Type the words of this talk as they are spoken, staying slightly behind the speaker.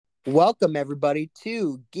Welcome, everybody,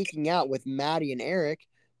 to Geeking Out with Maddie and Eric.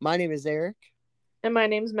 My name is Eric, And my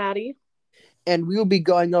name's Maddie. and we will be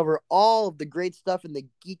going over all of the great stuff in the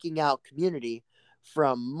Geeking Out community,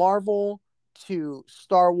 from Marvel to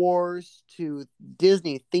Star Wars to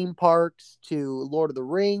Disney theme parks to Lord of the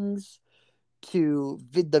Rings to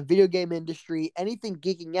the video game industry. Anything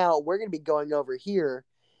geeking out, we're going to be going over here.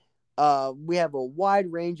 We have a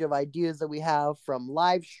wide range of ideas that we have, from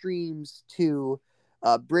live streams to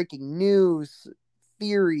breaking news,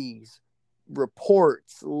 theories,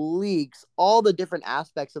 reports, leaks, all the different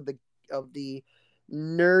aspects of the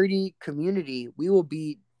nerdy community. We will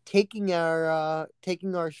be taking our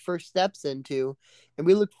first steps into, and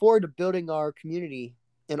we look forward to building our community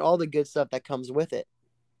and all the good stuff that comes with it.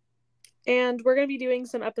 And we're going to be doing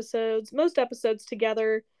some episodes, most episodes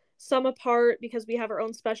together, some apart because we have our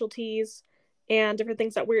own specialties and different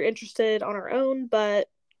things that we're interested on our own, but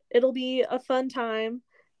it'll be a fun time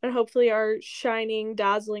and hopefully our shining,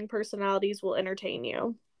 dazzling personalities will entertain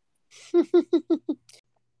you.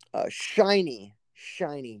 Shiny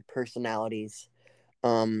personalities.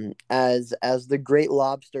 As the great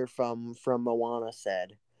lobster from Moana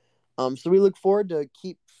said. So we look forward to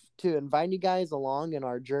inviting you guys along in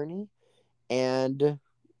our journey, and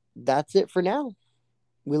that's it for now.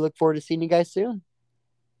 We look forward to seeing you guys soon.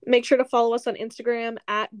 Make sure to follow us on Instagram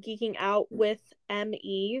at Geeking Out with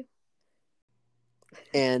ME.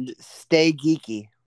 And stay geeky.